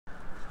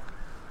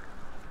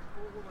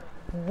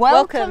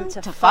Welcome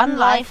to Fun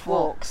Life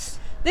Walks.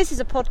 This is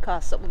a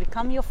podcast that will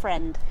become your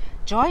friend.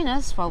 Join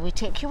us while we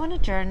take you on a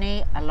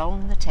journey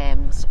along the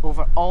Thames,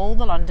 over all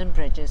the London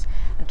bridges,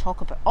 and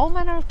talk about all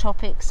manner of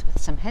topics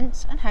with some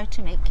hints on how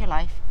to make your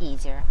life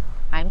easier.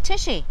 I'm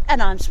Tishy.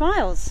 And I'm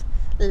Smiles.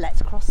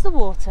 Let's cross the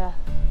water.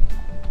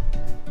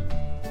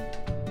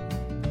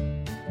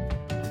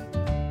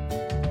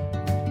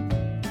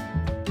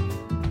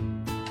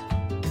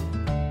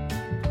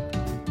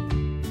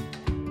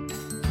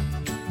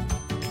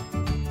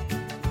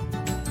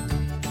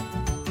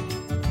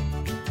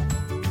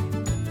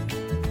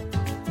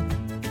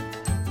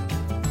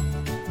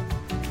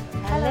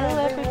 Hello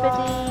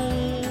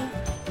everybody.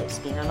 It's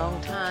been a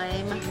long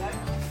time.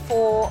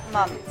 4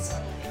 months.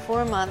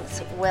 4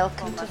 months.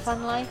 Welcome to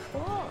Fun Life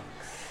Walks.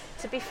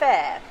 To be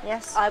fair,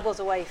 Yes. I was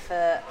away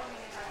for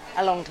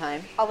A long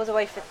time.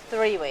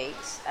 3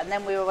 weeks, and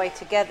then we were away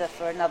together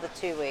for another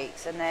 2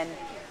 weeks, and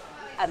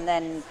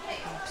then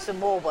some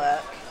more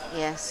work.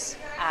 Yes.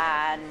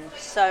 And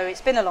so it's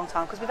been a long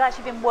time because we've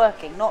actually been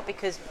working, not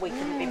because we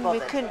couldn't be We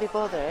bothered. couldn't be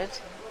bothered.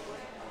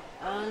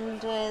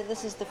 And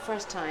this is the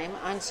first time.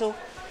 And so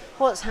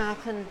what's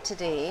happened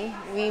today,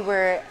 we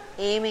were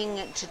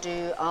aiming to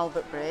do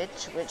Albert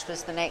Bridge, which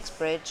was the next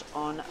bridge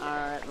on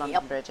our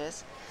London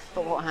bridges.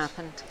 But what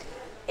happened?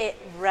 It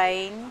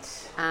rained.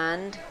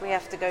 And We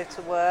have to go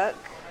to work.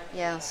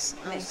 yes,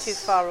 And it's too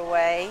far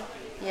away.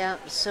 Yeah,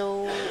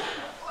 so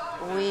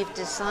we've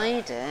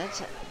decided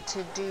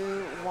to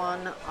do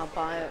one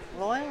about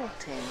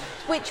royalty.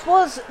 Which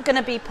was going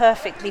to be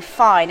perfectly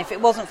fine if it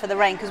wasn't for the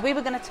rain, because we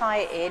were going to tie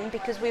it in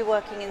because we were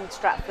working in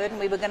Stratford and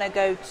we were going to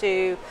go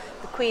to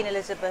the Queen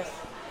Elizabeth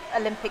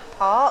Olympic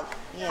Park.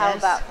 How Yes.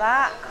 about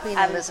that? Queen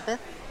And Elizabeth.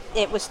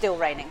 It was still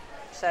raining.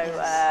 So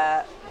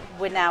Yes.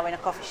 we're now in a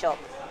coffee shop.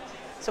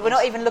 So we're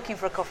not even looking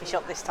for a coffee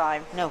shop this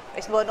time. No.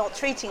 We're not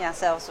treating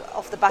ourselves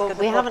off the back But of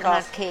the we podcast. haven't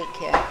had cake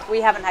yet.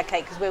 We haven't had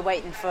cake because we're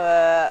waiting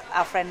for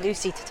our friend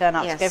Lucy to turn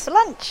up Yes. to go for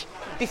lunch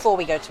before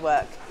we go to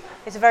work.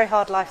 It's a very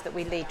hard life that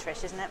we lead,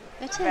 Trish, isn't it?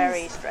 It is.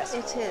 Very stressful.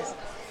 It is.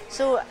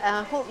 So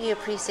I hope you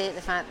appreciate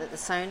the fact that the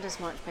sound is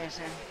much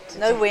better.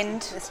 No today.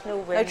 wind, There's no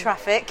no wind.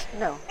 traffic.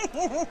 No.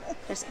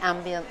 There's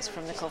ambience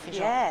from the coffee shop.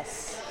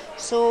 Yes.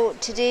 So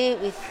today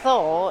we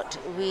thought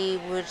we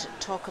would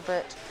talk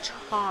about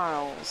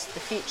Charles, the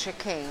future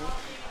king,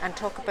 and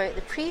talk about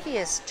the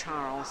previous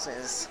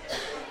Charleses.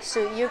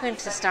 So you're going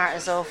to start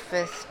us off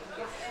with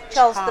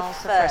Charles the the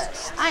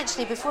First.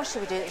 Actually, before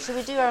should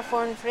we do our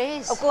foreign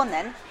phrase? Oh, go on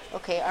then.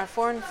 Okay, our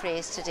foreign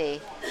phrase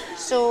today.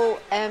 So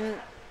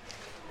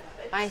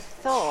I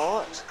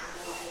thought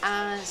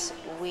as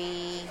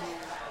we...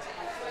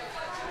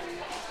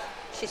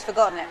 She's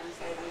forgotten it.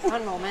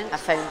 One moment. I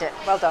found it.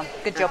 Well done.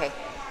 Good job. Okay.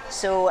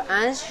 So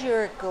as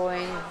you're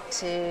going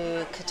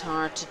to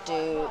Qatar to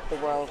do the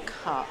World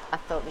Cup, I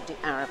thought we'd do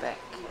Arabic.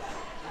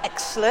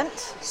 Excellent.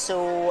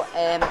 So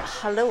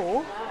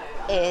hello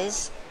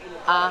is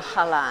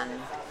ahlan.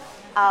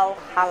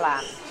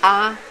 Al-Halan.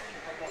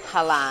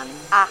 Ahlan.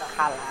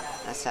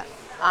 Ahalan. That's it.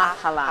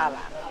 Ahlan.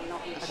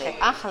 Okay.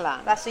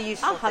 Ahlan. That's a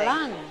useful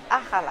Ahlan. thing.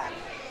 Ahalan.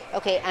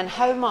 Okay, and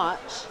how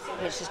much,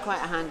 which is quite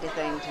a handy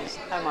thing to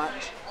say, how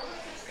much,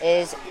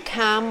 is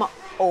Kam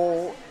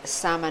o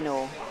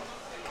Samano.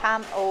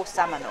 Cam o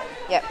Samano.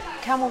 Yep,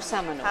 Kam o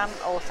Samano. Cam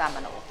o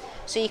Samano.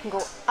 So you can go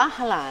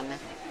ahlan,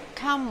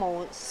 Kam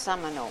o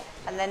Samano.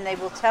 And then they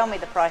will tell me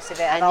the price of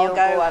it, And and I'll you'll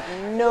go. go, I've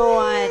no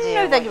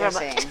idea No, thank what you they're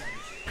very much. saying.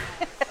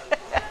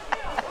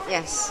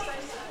 Yes.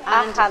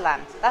 And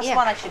Ahalan. That's yeah.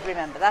 one I should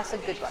remember. That's a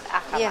good one.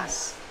 Ahalan.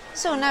 yes.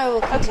 So now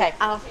we'll Okay.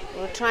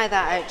 we'll try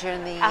that out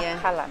during the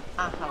Ahalan.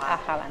 Ahlan.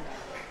 Ahalan.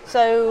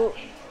 So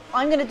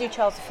I'm going to do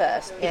Charles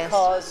I Yes.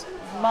 because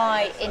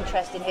my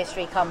interest in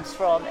history comes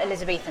from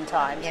Elizabethan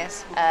times.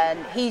 Yes.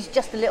 And he's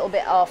just a little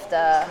bit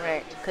after,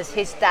 Correct. because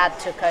his dad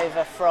took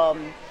over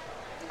from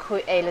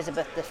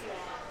Elizabeth the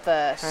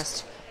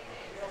First.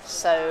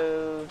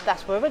 So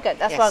that's where we're going.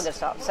 That's where I'm Yes.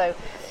 going to start. So,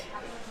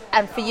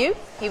 and for you,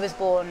 he was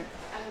born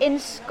in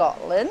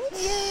Scotland,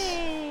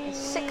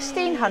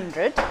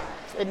 1600,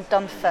 in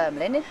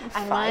Dunfermline. In And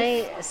Fife.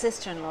 my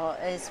sister-in-law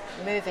is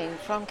moving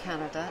from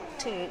Canada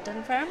to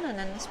Dunfermline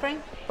in the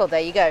spring. Well,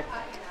 there you go.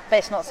 But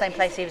it's not the same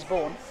place he was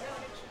born.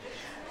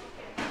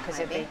 Because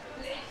it'd be...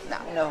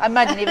 No. I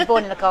imagine he was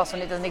born in a castle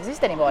and it doesn't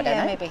exist anymore, I don't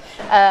Yeah, know.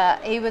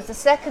 maybe. He was the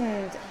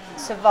second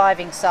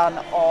surviving son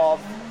of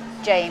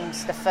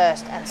James the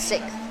First and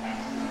Sixth.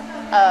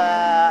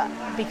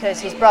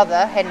 Because his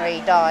brother,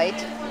 Henry, died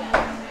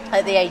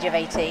at the age of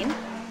 18.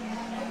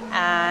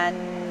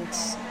 And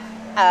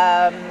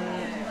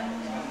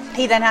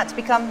he then had to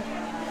become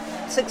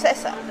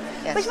successor.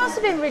 Yes. Which must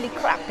have been really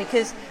crap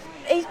because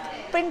he's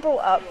been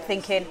brought up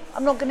thinking,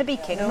 I'm not going to be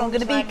king, I'm not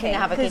going to so be I can king.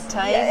 have a good 'cause-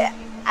 time. yeah,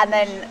 and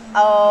then,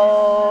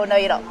 oh, no,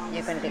 you're not.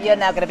 You're going to be You're king.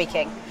 now going to be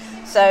king.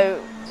 So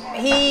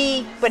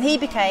when he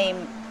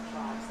became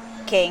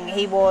king,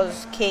 he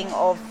was king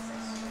of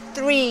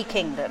 3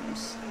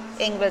 kingdoms,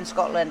 England,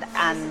 Scotland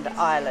and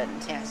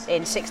Ireland, Yes.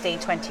 in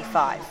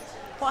 1625.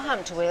 What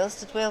happened to Wales?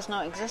 Did Wales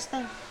not exist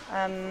then?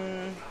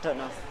 Um, Don't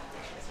know.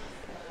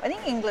 I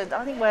think England.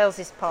 I think Wales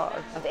is part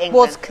Of England.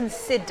 Was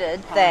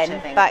considered Part then,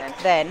 of back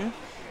England. then,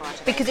 Part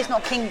of because it's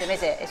not kingdom,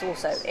 is it?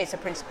 It's a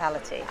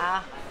principality.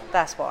 Ah,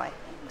 That's why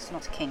it's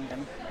not a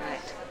kingdom. right.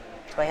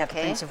 That's why you have the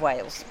Okay. Prince of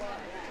Wales.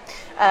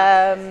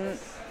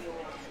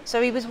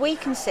 So he was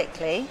weak and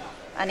sickly,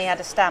 and he had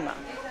a stammer.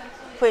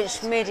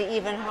 Which made it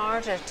even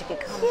harder to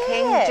become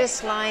king, Yeah.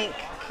 just like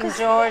King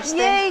George.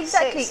 Yeah, the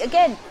exactly. Sixth.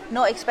 Again,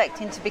 not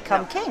expecting to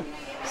become king.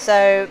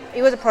 So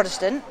he was a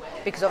Protestant,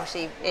 because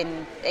obviously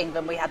in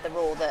England we had the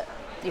rule that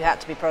you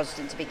had to be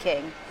Protestant to be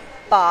king.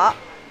 But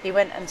he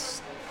went and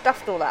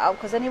stuffed all that out,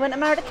 because then he went and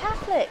married a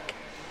Catholic,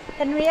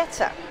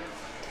 Henrietta.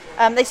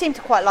 They seemed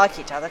to quite like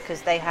each other,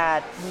 because they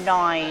had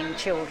 9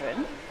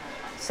 children,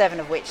 7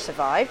 of which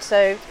survived.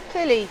 So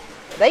clearly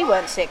they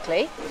weren't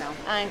sickly, No.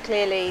 and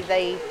clearly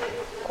they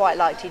quite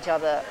liked each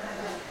other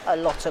a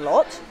lot.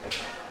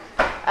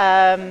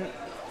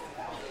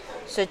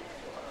 So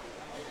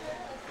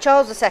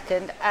Charles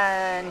II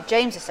and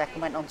James II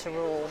went on to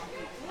rule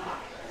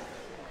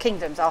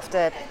kingdoms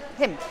after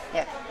him.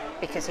 Yeah.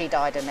 Because he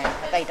died and then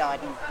they died,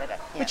 and Yeah.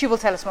 which you will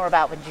tell us more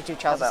about when you do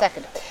Charles I will.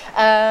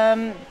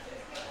 II.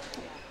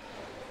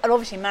 And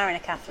obviously marrying a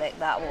Catholic,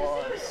 that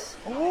was...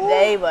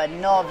 They were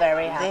not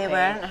very happy. They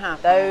weren't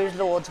happy. Those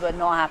lords were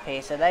not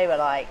happy, so they were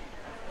like,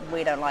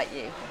 we don't like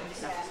you.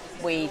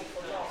 We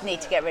need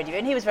to get rid of you.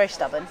 And he was very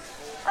stubborn.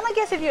 And I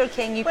guess if you're a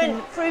king, you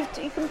can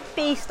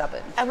be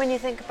stubborn. And when you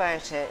think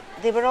about it,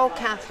 they were all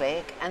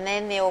Catholic, and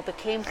then they all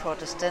became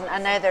Protestant,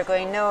 and now they're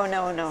going, no,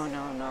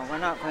 we're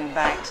not going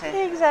back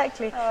to...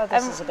 Exactly.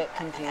 This is a bit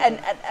confusing.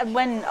 And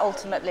when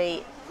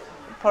ultimately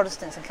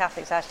Protestants and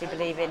Catholics actually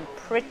believe in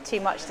pretty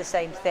much the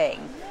same thing,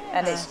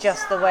 and it's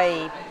just the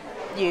way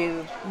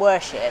you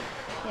worship,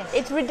 Yes.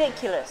 it's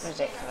ridiculous.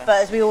 Ridiculous.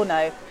 But as we all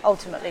know,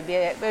 ultimately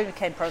we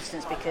became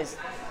Protestants because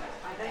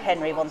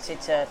Henry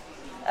wanted to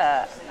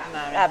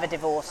have a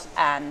divorce,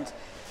 and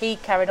he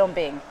carried on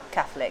being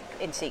Catholic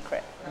in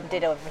secret and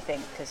did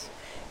everything because...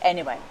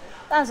 Anyway,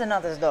 that's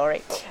another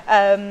story.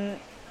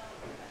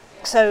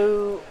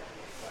 So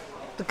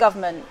the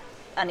government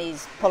and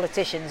his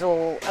politicians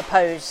all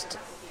opposed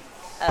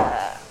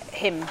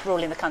him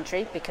ruling the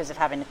country because of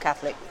having a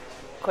Catholic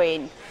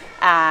queen,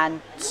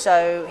 and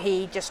so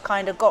he just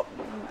kind of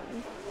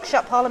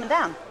shut Parliament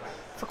down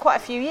for quite a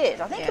few years.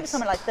 I think it was Yes.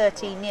 something like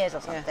 13 years or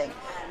something.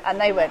 And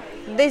they went,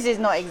 this is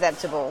not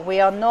acceptable.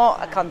 We are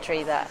not a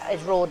country that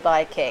is ruled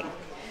by a king.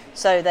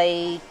 So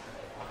they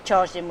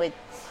charged him with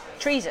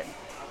treason,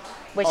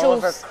 which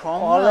Oliver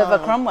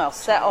Cromwell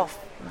set off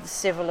the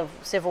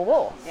civil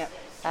war. Yep.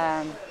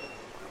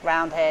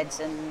 Roundheads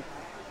and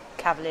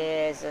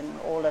Cavaliers and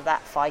all of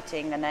that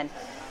fighting, and then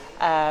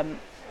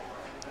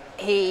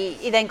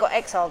he then got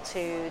exiled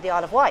to the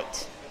Isle of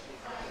Wight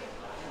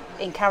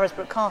in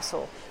Carisbrooke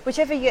Castle.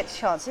 Whichever you get the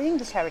chance, it's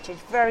English heritage,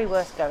 very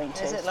worth going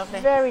to. Is it lovely?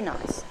 Very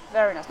nice,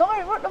 very nice.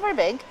 Not very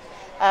big.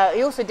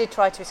 He also did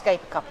try to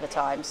escape a couple of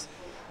times,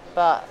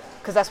 but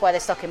because that's why they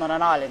stuck him on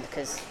an island,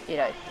 because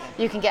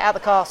you can get out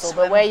of the castle,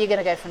 but where are you going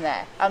to go from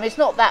there? I mean, it's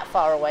not that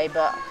far away,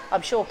 but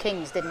I'm sure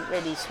kings didn't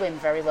really swim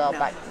very well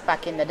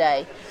back in the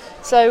day.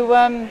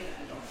 So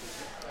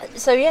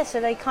so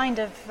they kind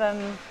of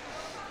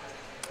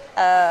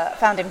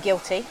found him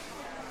guilty,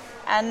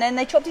 and then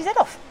they chopped his head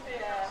off,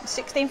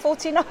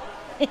 1649,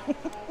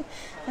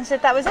 and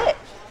said that was it.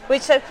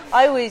 Which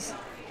I always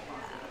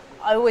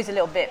a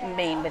little bit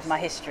mean with my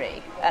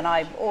history, and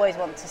I always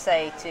want to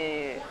say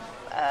to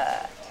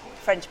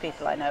French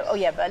people I know, oh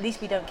yeah, but at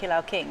least we don't kill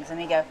our kings, and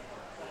they go,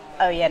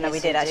 oh yeah, no, Yes, we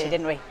did you actually, did.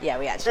 didn't we? Yeah,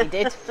 we actually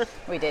did.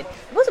 We did.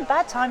 It was a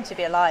bad time to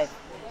be alive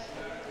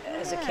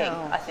as a king,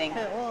 I think.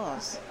 It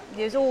was.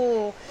 It was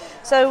all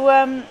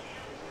so.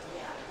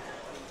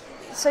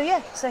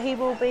 So he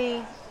will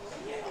be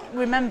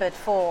remembered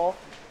for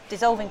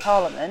dissolving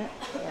Parliament,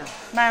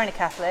 marrying a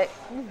Catholic,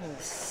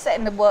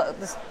 setting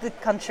the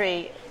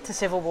country to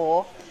civil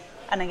war,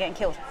 and then getting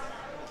killed.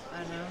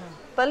 I know.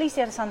 But at least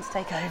he had a son to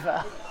take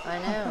over. I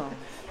know.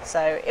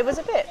 So it was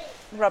a bit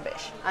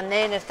rubbish. And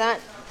then if that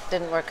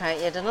didn't work out,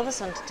 you had another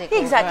son to take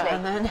Exactly.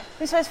 over. And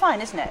then... So it's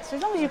fine, isn't it? So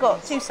as long as you've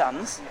got 2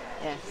 sons,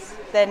 Yes.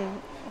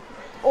 then...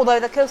 Although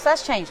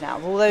that's changed now.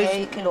 All those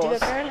you can do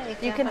laws, a girl,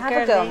 you can have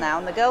have a a girl girlie. now,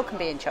 and the girl can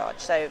be in charge.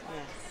 So,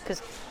 because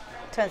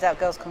turns out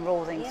girls can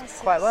rule things Yes,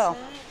 quite well.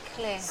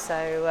 exactly.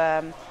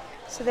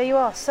 So there you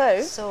are.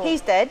 So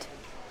he's dead.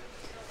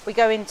 We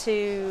go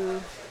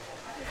into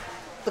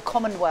the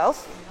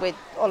Commonwealth with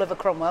Oliver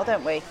Cromwell,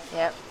 don't we?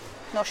 Yep.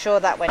 Not sure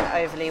that went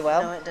overly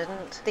well. No, it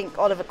didn't. I think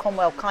Oliver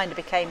Cromwell kind of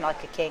became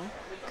like a king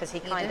because he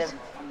kind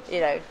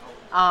did. of,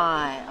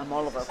 I am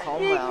Oliver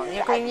Cromwell.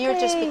 You're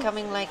just Exactly.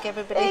 becoming like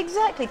everybody.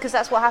 Exactly, because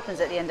that's what happens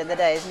at the end of the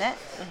day, isn't it?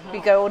 We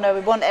go, oh no, we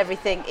want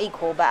everything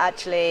equal, but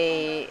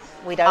actually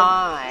we don't.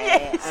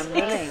 I am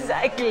ruling.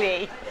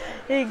 Exactly,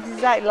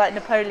 like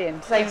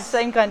Napoleon.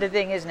 Same kind of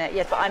thing, isn't it?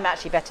 Yes, but I'm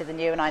actually better than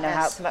you, and I know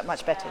Yes. how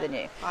much better than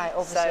you.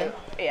 Obviously. So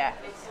yeah,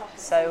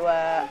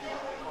 so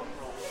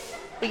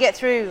we get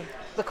through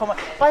the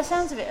Commonwealth. By the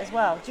sounds of it as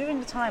well,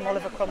 during the time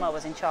Oliver Cromwell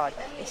was in charge,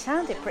 it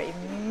sounded pretty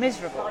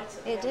miserable.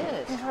 It did.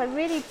 It was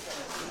really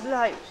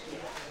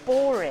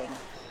boring.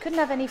 couldn't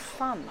have any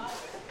fun.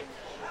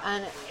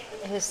 And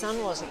his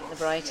son wasn't the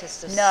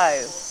brightest of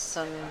No.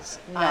 sons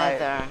No.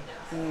 either,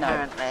 No.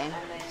 apparently.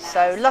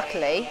 So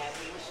luckily,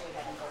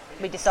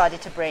 we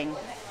decided to bring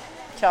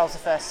Charles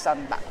I's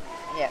son back.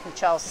 Yeah. And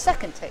Charles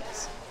II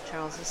takes.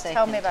 Charles II.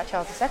 Tell me about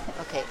Charles II.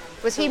 Okay.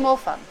 Was he more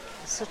fun?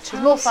 So He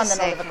was more fun Charles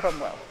than II Oliver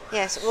Cromwell.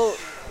 Yes, well,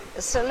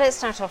 so let's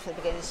start off at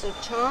the beginning. So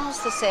Charles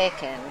II,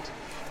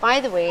 by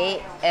the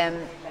way,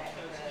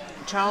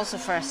 Charles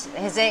I,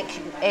 his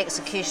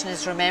execution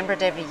is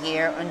remembered every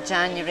year on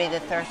January the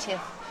 30th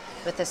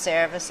with a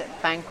service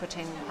at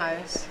Banqueting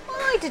House.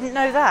 I didn't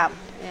know that.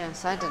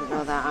 Yes, I didn't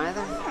know that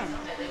either.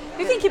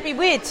 You think it'd be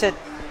weird to,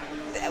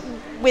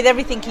 with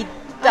everything he'd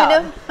I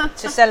done, know.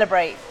 to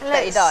celebrate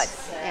that he died?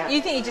 Yeah.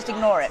 You think you just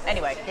ignore it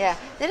anyway? Yeah,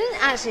 they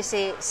didn't actually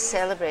say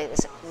celebrate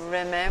this,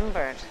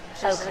 remembered.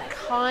 Which is Okay. a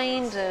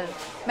kind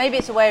of, Maybe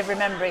it's a way of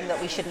remembering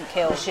that we shouldn't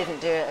kill. we shouldn't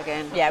do it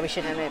again. Yeah, we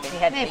shouldn't. Maybe.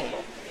 Behead Maybe.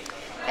 people.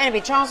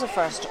 Anyway, Charles II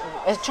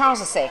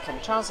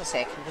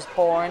was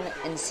born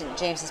in St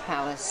James's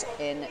Palace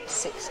in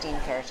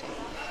 1630.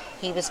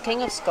 He was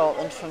King of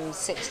Scotland from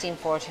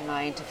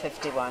 1649 to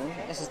 51.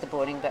 This is the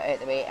boring bit out of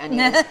the way. And he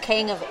was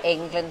King of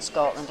England,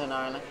 Scotland and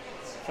Ireland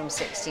from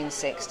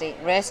 1660.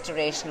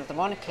 Restoration of the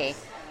monarchy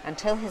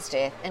until his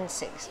death in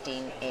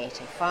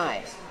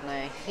 1685.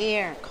 Now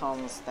here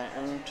comes the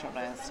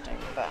interesting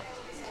bit.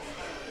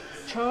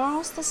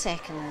 Charles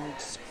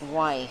II's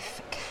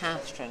wife,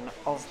 Catherine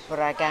of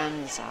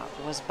Braganza,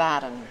 was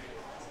barren.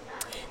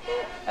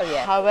 Oh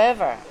yeah.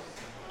 However,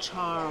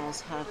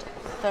 Charles had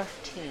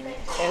 13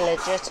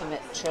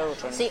 illegitimate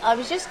children See, I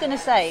was just going to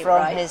say, from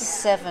right? his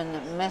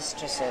 7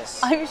 mistresses.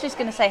 I was just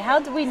going to say, how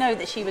do we know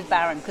that she was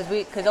barren?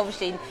 Because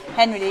obviously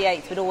Henry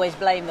VIII would always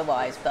blame the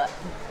wives, but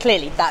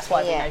clearly that's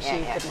why we know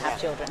she couldn't have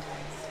children.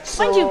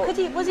 Mind you,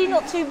 was he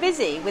not too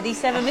busy with these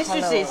 7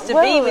 mistresses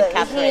to be with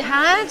Catherine? He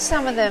had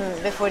some of them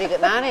before he got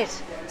married.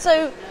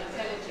 So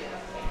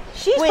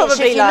she's Which,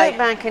 probably if you like, look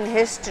back in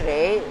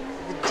history,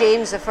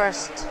 James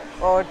I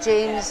or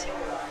James,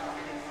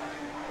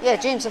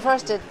 James I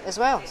did as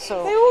well.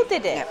 So they all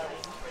did it. yeah.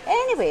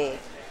 Anyway,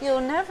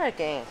 you'll never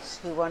guess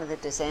who one of the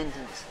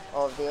descendants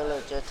of the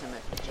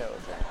illegitimate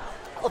children.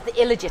 Of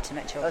the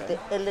illegitimate children. Of the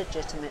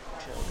illegitimate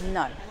children.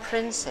 No.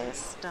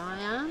 Princess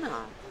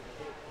Diana.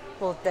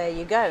 Well, there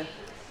you go.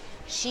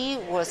 She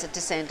was a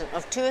descendant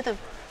of 2 of them.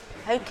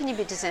 How can you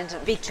be descendant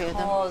of 2 of them?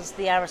 Because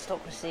the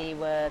aristocracy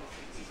were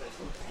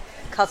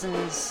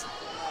cousins,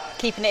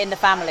 keeping it in the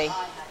family.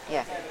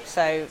 Yeah.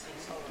 So,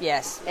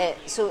 yes.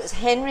 So it's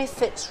Henry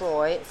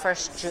Fitzroy,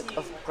 1st Duke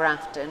of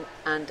Grafton,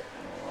 and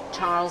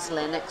Charles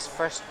Lennox,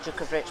 1st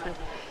Duke of Richmond.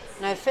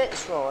 Now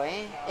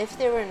Fitzroy, if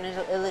they were an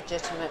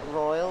illegitimate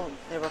royal,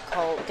 they were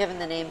given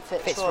the name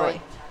Fitzroy.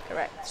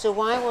 Correct. So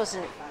why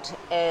wasn't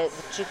the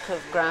Duke of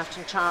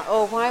Grafton,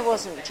 why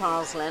wasn't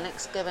Charles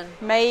Lennox given?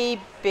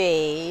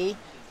 Maybe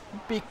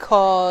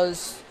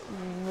because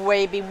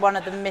maybe one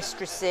of the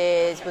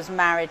mistresses was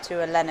married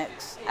to a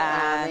Lennox,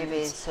 and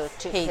Maybe so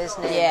took his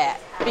name. Yeah,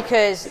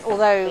 because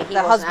although But he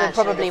the wasn't husband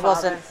actually probably the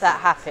father. wasn't that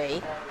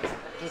happy.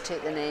 You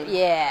took the name.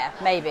 Yeah,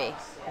 maybe.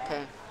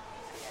 Okay.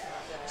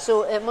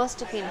 So it must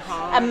have been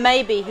hard. And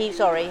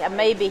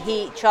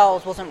maybe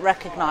Charles wasn't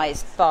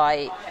recognised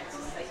by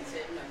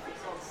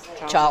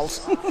Charles.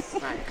 Do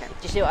Right, okay.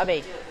 you see what I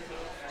mean?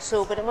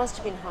 So, but it must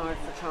have been hard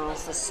for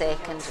Charles II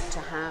to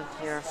have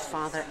your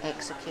father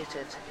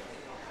executed,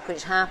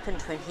 which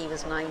happened when he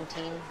was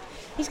 19.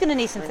 He's going to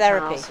need some When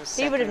therapy. Charles was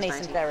He would have second,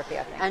 needed some 19. therapy,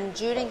 I think. And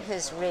during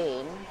his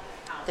reign,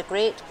 the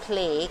Great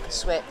Plague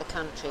swept the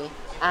country,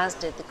 as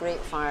did the Great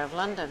Fire of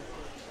London.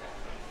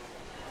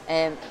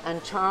 And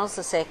Charles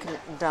II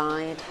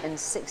died in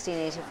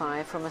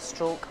 1685 from a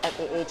stroke at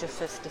the age of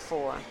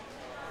 54.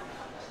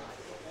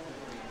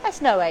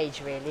 That's no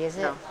age, really, is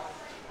it? No.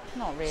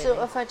 Not really.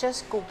 So if I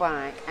just go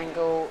back and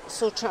go,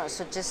 so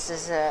just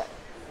as a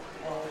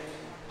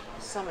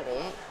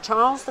summary,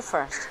 Charles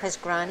I, his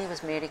granny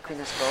was Mary Queen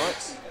of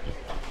Scots.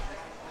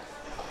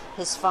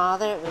 His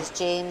father was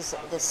James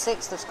VI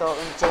of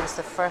Scotland, James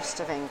I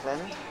of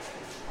England.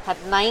 Had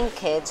 9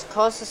 kids,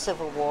 caused the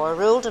Civil War,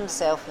 ruled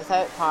himself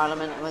without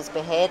Parliament, and was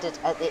beheaded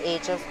at the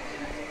age of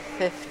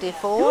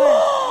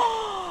 54.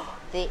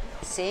 The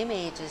same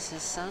age as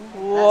his son. That's a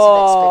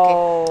bit spooky.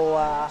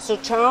 Whoa. So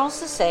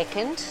Charles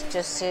II,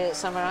 just to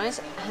summarise,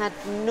 had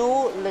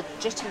no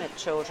legitimate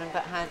children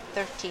but had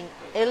 13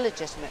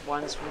 illegitimate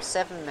ones from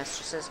 7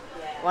 mistresses.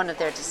 One of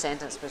their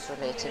descendants was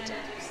related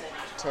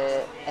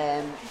to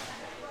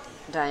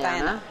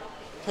Diana.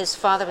 His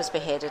father was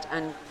beheaded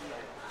and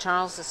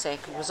Charles II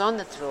was on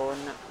the throne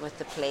with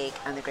the plague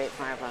and the Great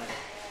Fire of London.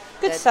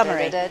 Good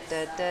summary. Da,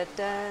 da, da,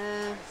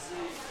 da.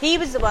 He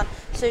was the one.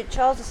 So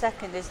Charles II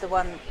is the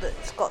one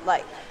that's got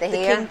like The the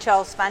hair? King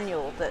Charles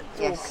Spaniel that's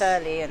Yes. all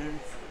curly and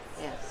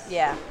Yes.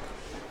 yeah.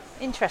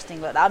 Interesting,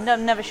 but I'm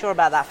never sure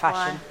about that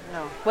fashion. Why?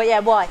 No. Well, yeah,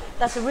 why?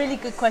 That's a really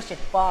good question.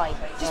 Why?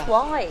 Just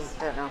why?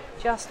 Don't know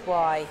Just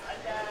why?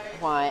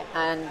 why.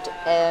 And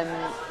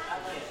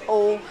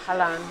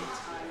Halan.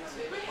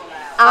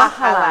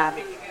 Ahalan.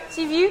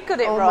 See if you got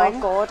it Oh wrong. my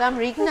God, I'm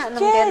reading it and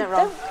I'm Yeah, getting it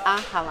wrong. don't-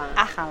 Ahalan.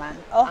 Ahalan.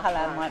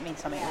 Ohalan might mean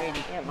something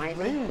really Yeah, it might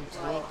be. rude.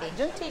 Might be.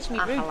 Don't teach me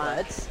rude Ahalan.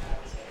 words.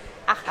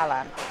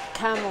 Ahalan.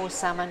 Camo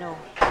Samano.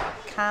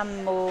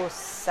 Camo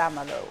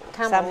Samano.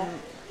 Camo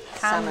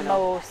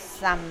Camo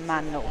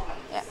Samano.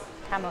 Yeah.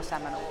 Camo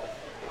Samano.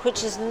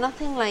 Which is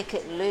nothing like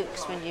it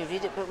looks when you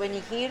read it, but when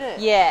you hear it,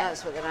 Yeah.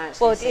 that's what they're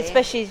actually Well, saying.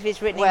 especially if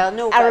it's written Well, in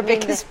no, but I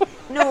Arabic mean as well.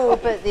 no,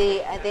 but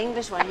the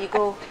English one, you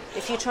go,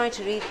 if you try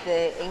to read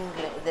the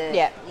English,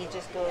 Yeah. you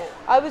just go,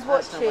 I was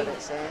that's not what watching-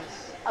 it says.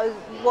 I was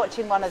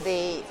watching one of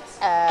the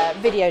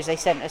videos they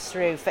sent us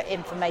through for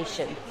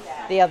information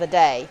the other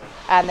day,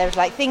 and there was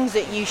like things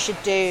that you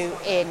should do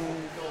in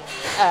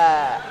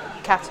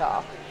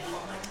Qatar,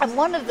 and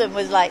one of them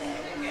was like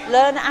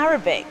learn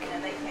Arabic.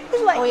 It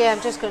was like, Oh yeah,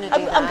 I'm just going to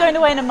do that. I'm going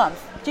away in a month.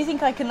 Do you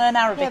think I can learn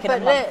Yeah, Arabic in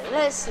but a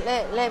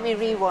month? let me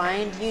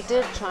rewind. You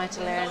did try to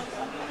learn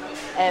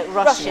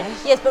Russian.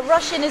 Yes, but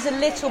Russian is a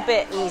little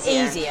bit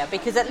Easier. easier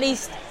because at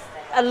least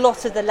a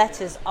lot of the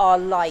letters are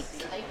like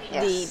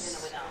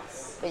Yes.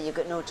 But you've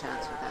got no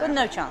chance with that. But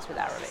no chance with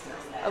Arabic.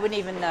 I wouldn't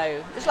even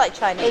know. It's like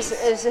Chinese.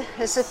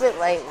 It's a bit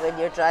like when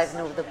you're driving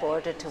over the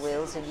border to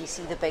Wales and you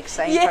see the big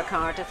sign Yeah. for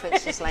Cardiff,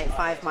 which is like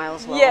 5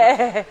 miles long.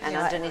 Yeah. And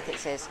You're like, underneath it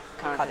says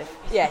Cardiff. Cardiff.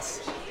 Yes,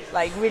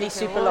 like really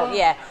super long.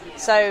 Yeah.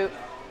 So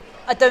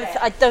I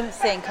don't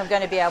think I'm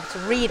going to be able to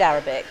read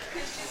Arabic.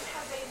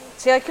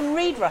 See, I can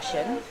read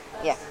Russian,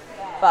 Yeah.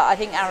 but I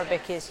think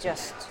Arabic is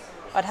just.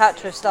 I'd had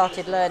to have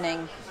started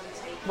learning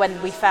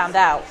when we found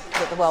out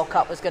that the World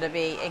Cup was going to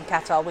be in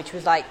Qatar, which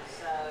was like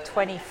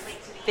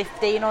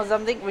 2015 or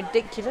something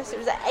ridiculous. It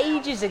was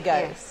ages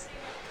ago. Yes.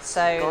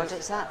 So God,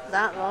 it's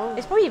that long.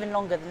 it's probably even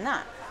longer than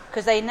that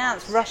because they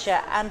announced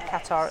Russia and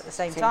Qatar at the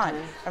same time,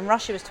 and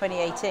Russia was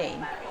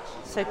 2018,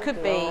 so it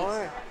could be.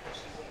 Lord.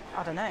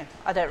 I don't know.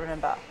 I don't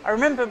remember. I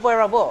remember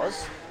where I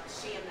was,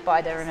 but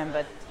I don't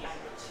remember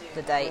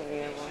the date.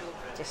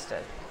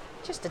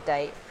 Just a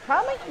date.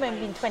 How might have been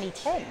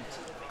 2010?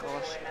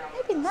 Gosh.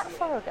 Maybe not that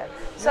far ago.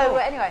 So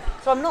anyway,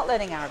 so I'm not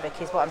learning Arabic,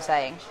 is what I'm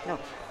saying, No.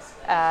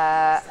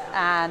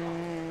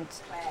 and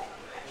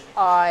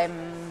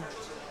I'm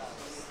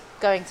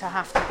going to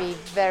have to be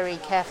very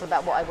careful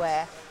about what I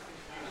wear.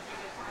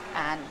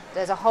 And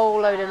there's a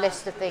whole load of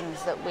list of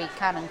things that we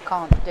can and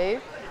can't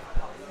do.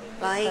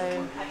 Like,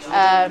 So,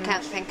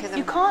 can't think of them.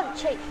 You can't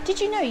shake. Did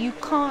you know you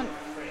can't?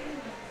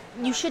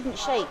 You shouldn't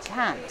shake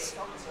hands.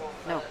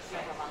 No.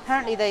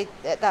 Apparently,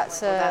 that's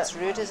That's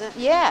rude, is it?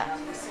 yeah.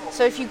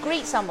 So if you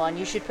greet someone,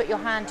 you should put your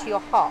hand to your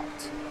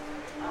heart,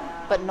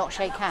 but not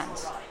shake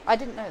hands. I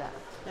didn't know that.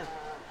 No.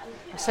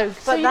 So,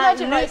 But you that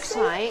imagine, like, looks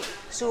like,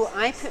 so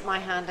I put my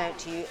hand out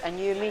to you and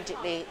you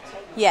immediately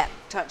yeah.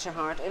 touch your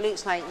heart. It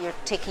looks like you're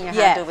taking your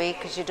Yeah. hand away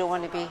because you don't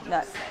want to be...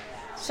 No.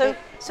 So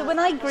when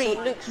I greet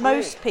it looks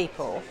most rude.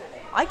 people,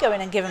 I go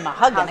in and give them a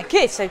hug and a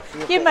kiss. So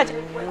can you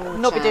imagine? no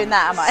I'm not be doing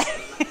that, am I?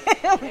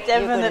 I'm You're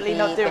definitely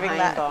gonna not be doing behind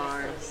that.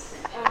 Bars.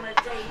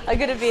 I'm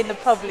going to be in the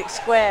public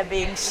square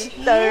being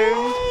stoned.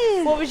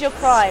 Yes. What was your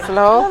crime?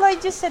 Flo? Well, I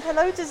just said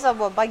hello to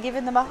someone by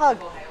giving them a hug.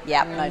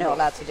 Yeah, no, not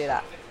allowed to do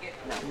that.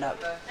 No.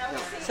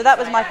 So that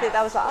was my thing.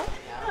 That was like, oh.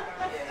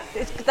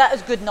 That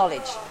was good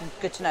knowledge.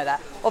 Good to know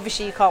that.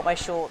 Obviously, you can't wear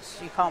shorts.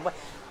 You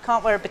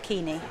can't wear a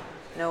bikini.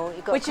 No,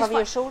 you've got Which to is cover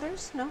your fi-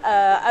 shoulders? No?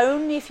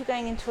 Only if you're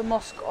going into a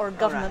mosque or a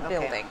government okay.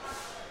 building.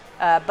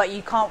 But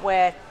you can't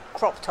wear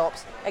crop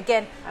tops.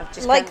 Again,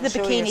 Just like the can't show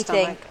your bikini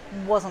thing,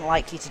 stomach. wasn't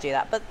likely to do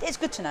that. But it's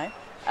good to know.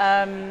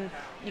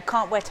 You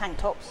can't wear tank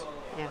tops.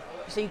 Yeah.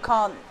 So you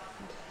can't.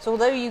 So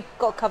although you've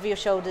got to cover your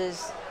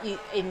shoulders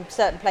in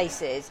certain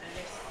places,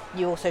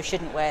 you also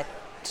shouldn't wear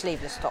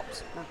sleeveless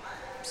tops. No.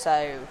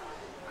 So,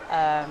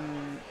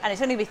 and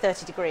it's only going to be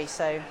 30 degrees.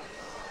 So,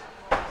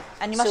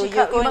 and you So mustn't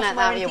you're you going mustn't like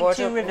wear that with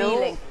your anything too wardrobe?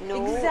 revealing.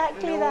 No,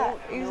 Exactly no,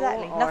 that. no,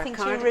 Exactly. or Nothing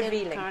cardigan, too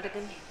revealing.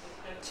 Cardigan.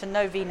 So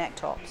no V-neck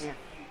tops. Yeah.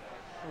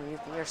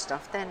 Well, you're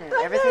stuffed then.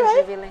 I Everything's know,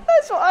 revealing.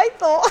 That's what I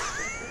thought.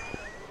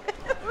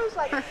 It was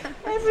like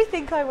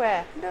everything I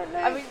wear.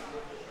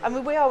 I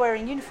mean, we are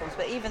wearing uniforms,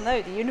 but even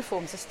though the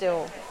uniforms are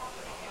still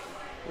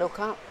Look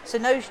up. so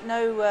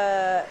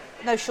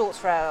no shorts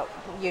for our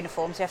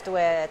uniforms. You have to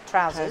wear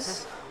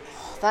trousers.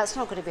 That's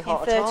not going to be In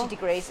hot 30 at all.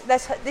 degrees.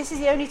 This is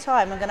the only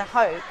time I'm going to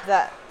hope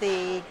that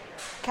the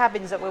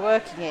cabins that we're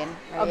working in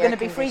are going to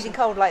be freezing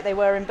cold like they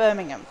were in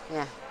Birmingham,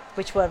 Yeah.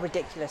 which were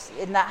ridiculous.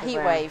 In that heat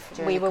were wave,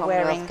 during we the were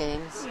Commonwealth wearing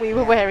Games. we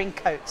were wearing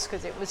coats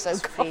because it was so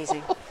It's cold.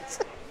 freezing.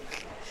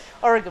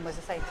 Oregon was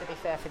the same, to be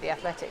fair, for the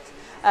athletics.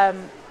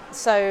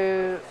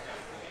 So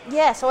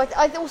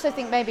I also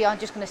think maybe I'm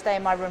just going to stay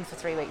in my room for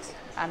 3 weeks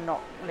and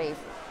not leave.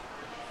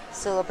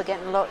 So they'll be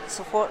getting lots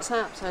of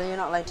WhatsApp, so you're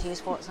not allowed to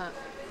use WhatsApp.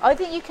 I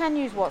think you can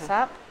use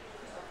WhatsApp.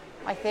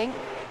 I think.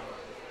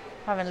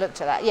 I haven't looked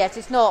at that. Yes,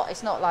 it's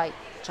not like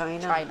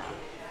China.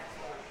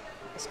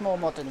 It's more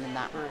modern than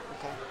that. Right,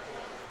 okay.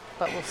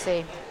 But we'll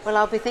see. Well,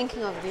 I'll be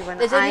thinking of you when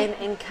There's I'm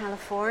only- in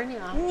California.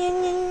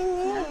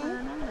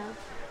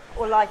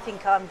 Well, I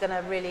think I'm going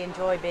to really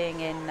enjoy being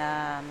in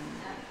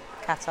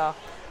Qatar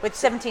with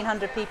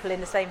 1,700 people in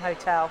the same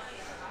hotel,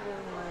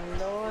 Oh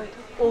my Lord.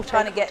 all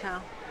trying to get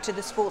Hotel. to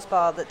the sports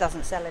bar that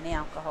doesn't sell any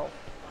alcohol.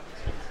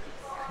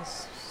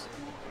 'Cause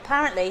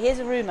apparently, here's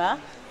a rumour,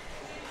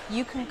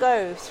 you can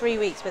go 3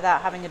 weeks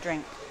without having a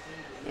drink.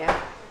 Yeah.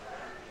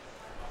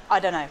 I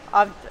don't know.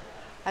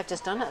 I've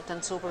just done it. I've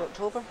done Sober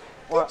October.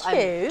 Did I'm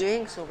you?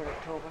 doing Sober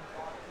October.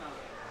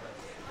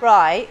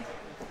 Right.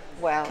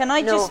 Well, Can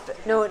I just...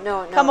 No.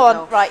 Come on,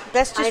 no. right,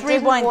 let's just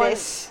rewind want,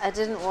 this. I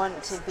didn't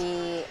want to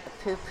be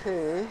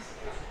poo-poo.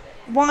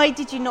 Why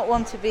did you not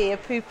want to be a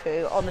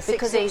poo-poo on the 16th,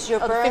 Because it was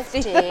your on the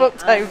 15th birthday of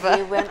October?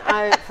 and we went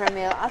out for a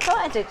meal. I thought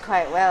I did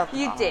quite well.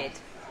 You did.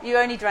 You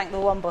only drank the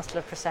one bottle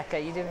of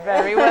Prosecco. You did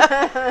very well.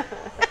 I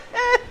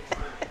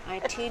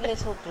had 2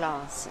 little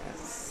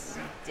glasses.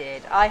 You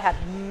did. I had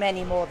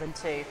many more than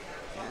 2.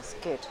 That's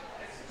good.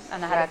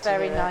 And I had Glad a to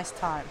very hear it. nice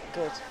time.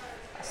 Good.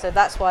 So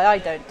that's why I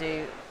don't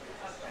do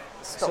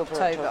Sober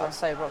Stoptober October. or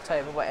Sober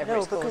October, whatever No,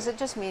 it's called. because it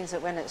just means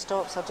that when it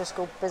stops, I'll just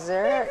go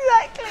berserk.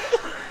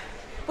 Exactly.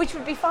 Which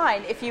would be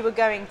fine if you were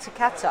going to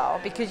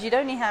Qatar, because you'd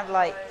only have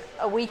like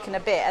a week and a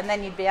bit and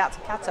then you'd be out to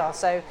Qatar.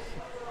 So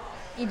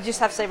you'd just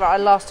have to say, right, I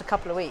last a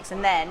couple of weeks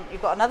and then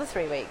you've got another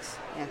 3 weeks.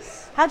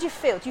 Yes. How do you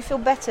feel? Do you feel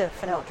better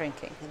for not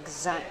drinking?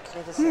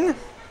 Exactly the same.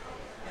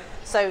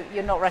 So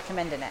you're not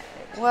recommending it?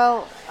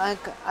 Well, I'm...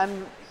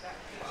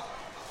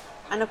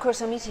 And of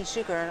course I'm eating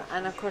sugar,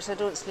 and of course I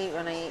don't sleep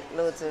when I eat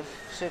loads of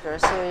sugar,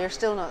 so you're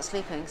still not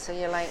sleeping, so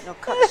you're like, no,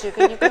 cut the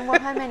sugar, and you're going, well,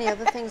 how many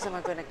other things am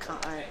I going to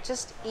cut out?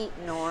 Just eat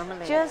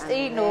normally. Just and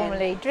eat then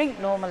normally, drink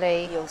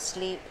normally. You'll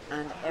sleep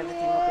and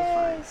everything will be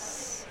fine.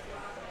 Yes.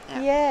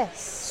 Yeah.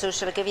 Yes. So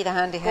shall I give you the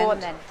handy Go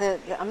hint? on then.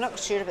 I'm not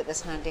sure about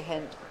this handy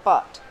hint,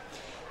 but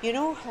you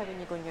know how when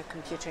you go on your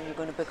computer and you're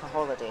going to book a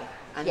holiday,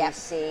 and Yeah. you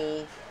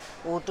say,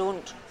 well,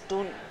 don't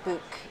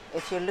book,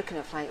 if you're looking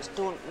at flights,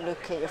 don't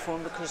look at your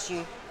phone because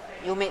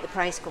you'll make the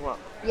price go up.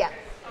 Yeah.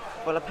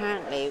 Well,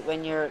 apparently,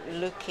 when you're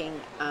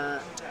looking at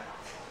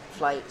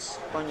flights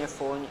on your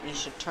phone, you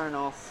should turn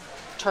on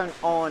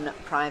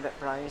private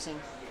browsing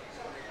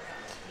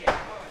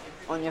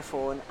on your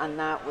phone, and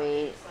that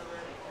way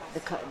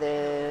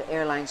the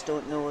airlines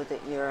don't know that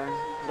you're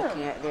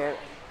looking at their.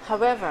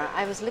 However,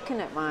 I was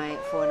looking at my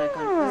phone, I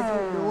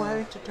don't know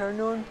how to turn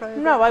on private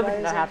browsing. No, I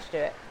wouldn't know how to do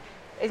it.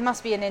 It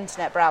must be an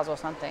internet browser or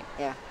something.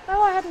 Yeah.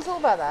 Oh, I hadn't thought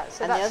about that.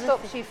 So And the that other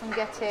stops you from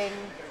getting...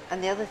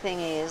 And the other thing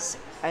is,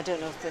 I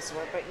don't know if this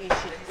works, but you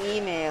should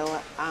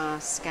email a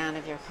scan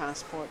of your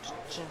passport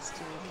just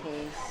in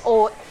case.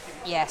 Or,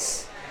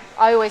 yes.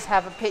 I always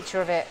have a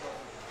picture of it.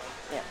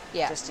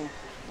 Yeah. Just in,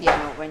 Yeah.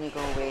 you know, when you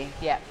go away.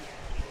 Yeah.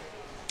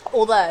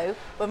 Although,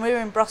 when we were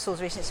in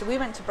Brussels recently, so we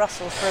went to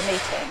Brussels for a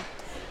meeting,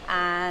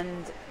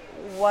 and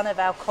one of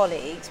our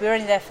colleagues, we were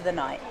only there for the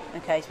night,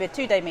 okay, so we had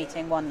a 2-day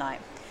meeting, one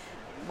night.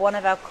 One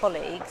of our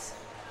colleagues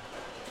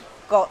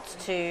got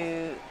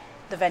to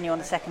the venue on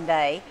the second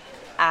day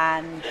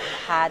and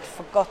had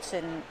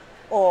forgotten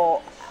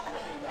or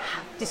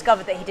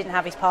discovered that he didn't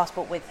have his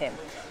passport with him.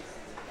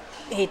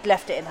 He'd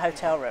left it in the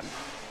hotel room.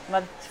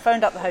 I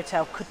phoned up the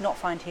hotel, could not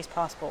find his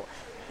passport.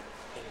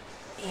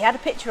 He had a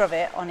picture of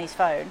it on his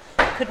phone,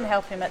 couldn't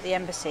help him at the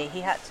embassy.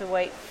 He had to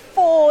wait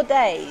 4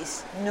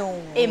 days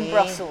in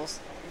Brussels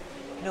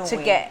to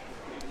get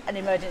an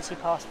emergency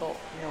passport.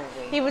 No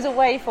way. He was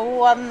away for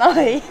 1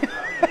 night.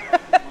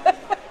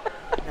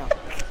 No.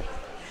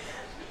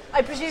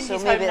 I presume So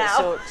he's maybe home now.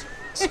 so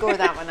score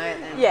that one out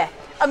then. Yeah.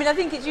 I mean, I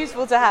think it's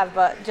useful to have,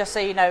 but just so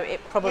you know,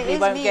 it probably It is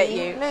won't me. get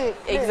you Look.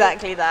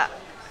 exactly that.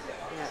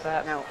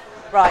 No. No.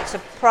 Right, so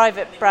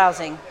private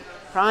browsing.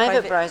 Private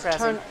Private browsing.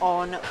 browsing. Turn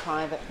on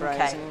private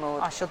browsing Okay.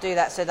 mode. I shall do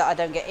that so that I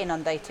don't get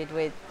inundated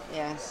with,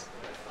 Yes.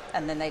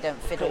 and then they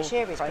don't fiddle British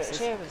Airways. prices.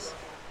 British Airways.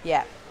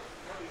 Yeah.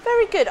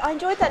 Very good. I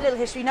enjoyed that little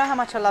history. You know how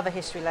much I love a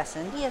history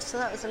lesson. Yes, so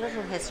that was a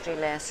little history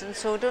lesson.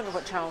 So I don't know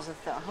what Charles has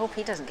thought. I hope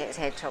he doesn't get his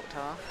head chopped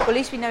off. Well, at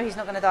least we know he's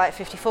not going to die at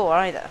 54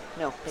 either.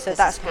 No, because So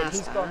that's he's good. past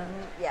He's that. gone.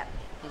 Yeah.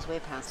 He's way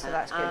past So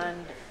that. that's good.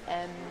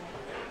 And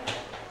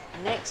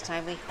next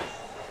time we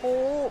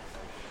hope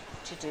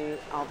to do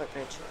Albert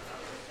Bridge.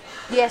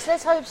 Yes,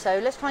 let's hope so.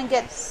 Let's try and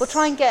get. We'll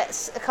try and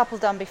get a couple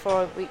done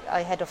before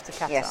I head off to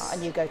Qatar Yes.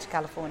 and you go to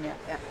California.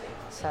 Yeah.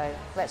 So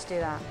let's do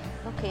that.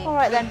 Okay. All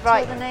right then. Till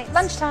Right. the next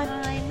Lunchtime.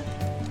 time.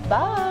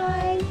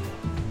 Bye.